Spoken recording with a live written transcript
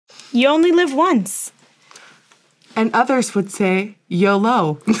You only live once. And others would say,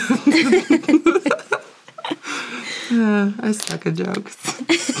 YOLO. I suck at jokes.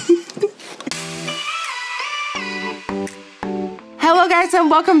 Hello guys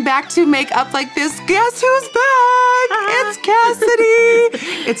and welcome back to Makeup Like This. Guess who's back? It's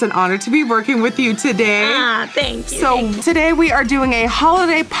Cassidy. It's an honor to be working with you today. Thank you. So today we are doing a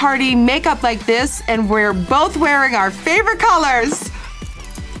holiday party makeup like this and we're both wearing our favorite colors.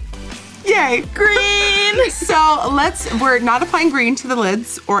 Yay, green. So we're not applying green to the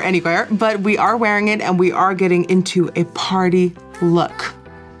lids or anywhere, but we are wearing it and we are getting into a party look.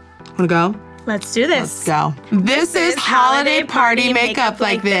 Wanna go? Let's do this. Let's go. This is holiday party makeup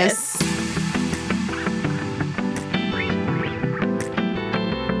like this.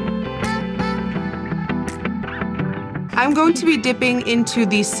 I'm going to be dipping into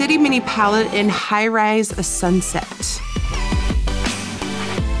the City Mini palette in High Rise Sunset.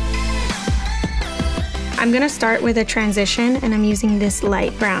 I'm gonna start with a transition and I'm using this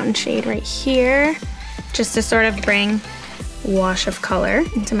light brown shade right here just to sort of bring a wash of color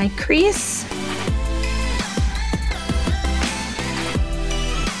into my crease.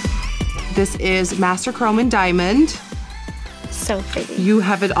 This is Master Chrome in Diamond. So pretty. You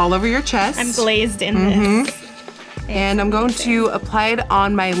have it all over your chest. I'm glazed in this. And I'm going to apply it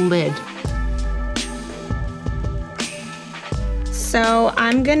on my lid. So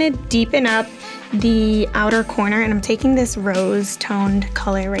I'm gonna deepen up the outer corner and I'm taking this rose toned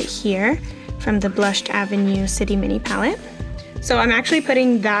color right here from the Blushed Avenue City Mini palette. So I'm actually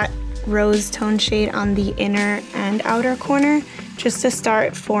putting that rose toned shade on the inner and outer corner just to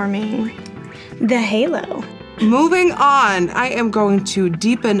start forming the halo. Moving on, I am going to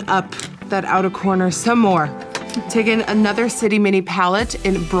deepen up that outer corner some more. Taking another City Mini palette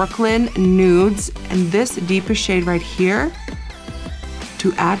in Brooklyn Nudes and this deepest shade right here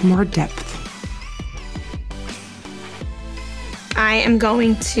to add more depth. I am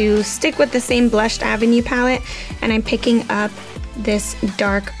going to stick with the same Blushed Avenue palette and I'm picking up this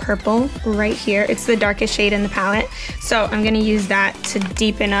dark purple right here. It's the darkest shade in the palette. So I'm gonna use that to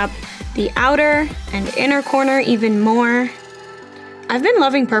deepen up the outer and inner corner even more. I've been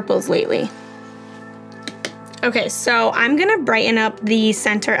loving purples lately. Okay, so I'm gonna brighten up the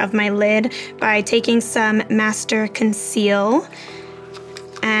center of my lid by taking some Master Conceal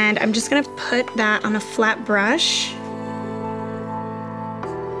and I'm just gonna put that on a flat brush.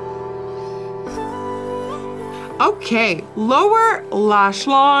 Okay, lower lash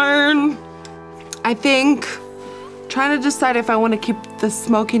line. I think trying to decide if I want to keep the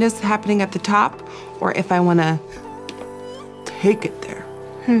smokiness happening at the top or if I want to take it there.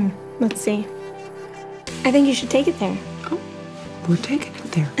 Let's see. I think you should take it there. Oh, we're taking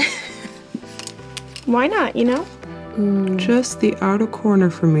it there. Why not, you know? Just the outer corner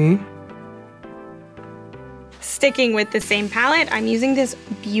for me. Sticking with the same palette, I'm using this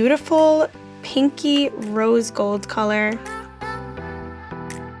beautiful pinky rose gold color.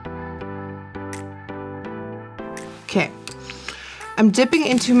 Okay, I'm dipping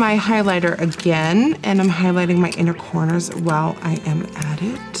into my highlighter again and I'm highlighting my inner corners while I am at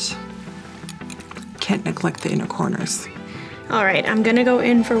it. Can't neglect the inner corners. All right, I'm gonna go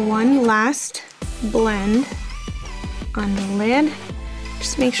in for one last blend on the lid.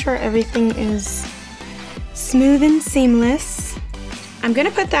 Just make sure everything is smooth and seamless. I'm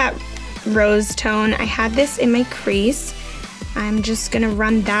gonna put that rose tone. I had this in my crease. I'm just gonna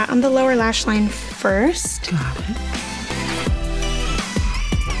run that on the lower lash line first. Got it.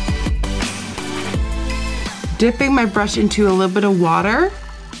 Dipping my brush into a little bit of water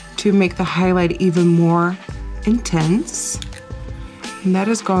to make the highlight even more intense. And that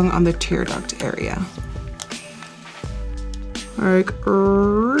is going on the tear duct area. Like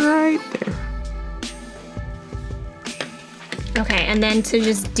right there. Okay, and then to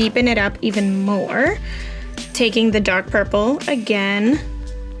just deepen it up even more, taking the dark purple again,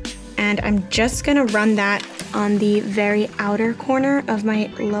 and I'm just gonna run that on the very outer corner of my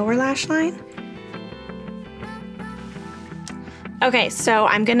lower lash line. Okay, so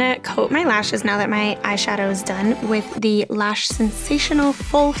I'm gonna coat my lashes now that my eyeshadow is done with the Lash Sensational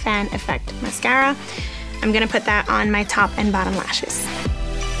Full Fan Effect Mascara. I'm gonna put that on my top and bottom lashes.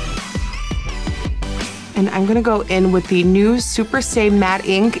 And I'm gonna go in with the new Super Stay Matte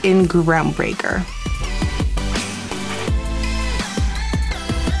Ink in Groundbreaker.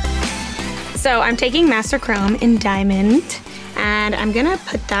 So I'm taking Master Chrome in Diamond and I'm gonna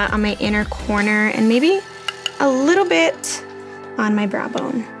put that on my inner corner and maybe a little bit on my brow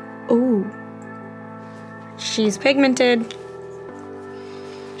bone. Ooh, she's pigmented.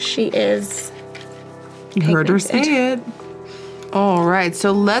 She is You heard her say it. All right,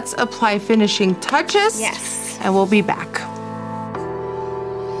 so let's apply finishing touches. Yes. And we'll be back.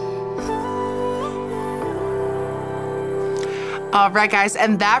 All right, guys,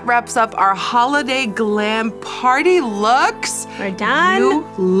 and that wraps up our holiday glam party looks. We're done. You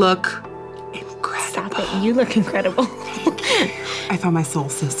look incredible. Stop it, you look incredible. I found my soul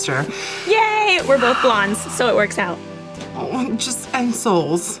sister. Yay, we're both blondes, so it works out. Oh, and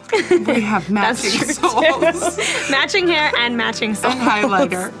souls. We have matching souls. Matching hair and matching souls. And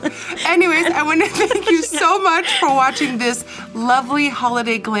highlighter. Anyways, I want to thank you so much for watching this lovely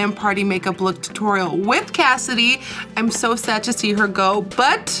holiday glam party makeup look tutorial with Cassidy. I'm so sad to see her go,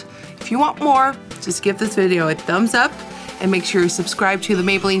 but if you want more, just give this video a thumbs up and make sure you subscribe to the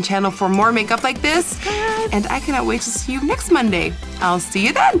Maybelline channel for more makeup like this. And I cannot wait to see you next Monday. I'll see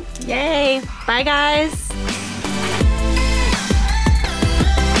you then. Yay. Bye, guys.